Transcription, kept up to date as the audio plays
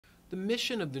The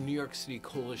mission of the New York City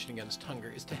Coalition Against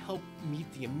Hunger is to help meet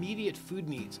the immediate food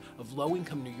needs of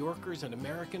low-income New Yorkers and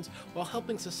Americans while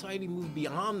helping society move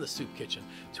beyond the soup kitchen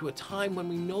to a time when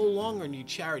we no longer need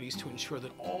charities to ensure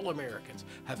that all Americans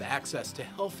have access to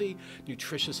healthy,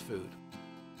 nutritious food.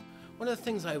 One of the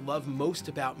things I love most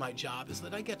about my job is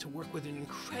that I get to work with an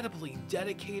incredibly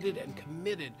dedicated and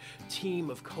committed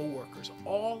team of coworkers,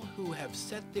 all who have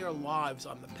set their lives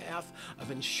on the path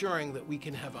of ensuring that we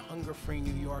can have a hunger-free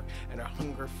New York and a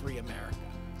hunger-free America.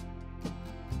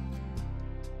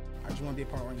 I just want to be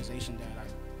a part of an organization that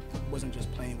I wasn't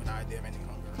just playing with the idea of ending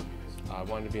hunger. I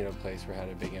wanted to be in a place where it had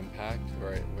a big impact,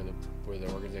 where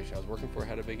the organization I was working for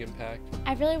had a big impact.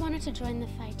 I really wanted to join the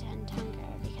fight to end hunger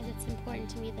because it's important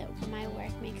to me that my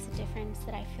work makes a difference,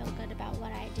 that I feel good about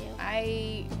what I do.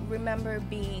 I remember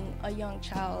being a young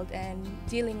child and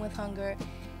dealing with hunger,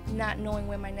 not knowing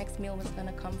where my next meal was going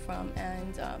to come from,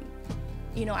 and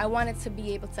I wanted to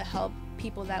be able to help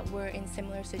people that were in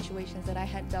similar situations that I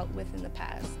had dealt with in the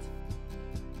past.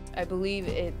 I believe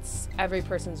it's every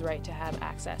person's right to have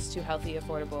access to healthy,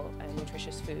 affordable, and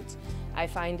nutritious foods. I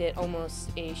find it almost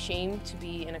a shame to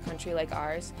be in a country like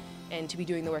ours and to be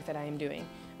doing the work that I am doing.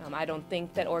 I don't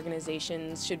think that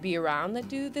organizations should be around that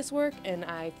do this work, and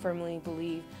I firmly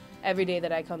believe every day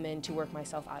that I come in to work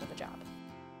myself out of a job.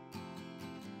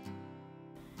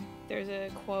 There's a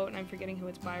quote, and I'm forgetting who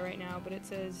it's by right now, but it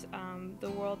says, the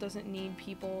world doesn't need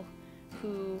people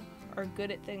who are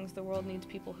good at things, the world needs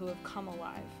people who have come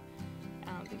alive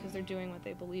because they're doing what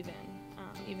they believe in,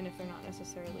 even if they're not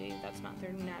necessarily, that's not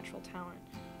their natural talent.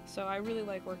 So I really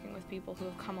like working with people who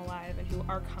have come alive and who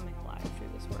are coming alive through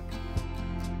this work.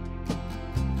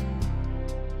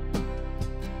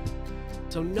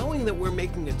 So knowing that we're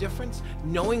making a difference,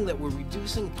 knowing that we're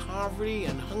reducing poverty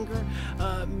and hunger,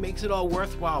 makes it all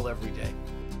worthwhile every day.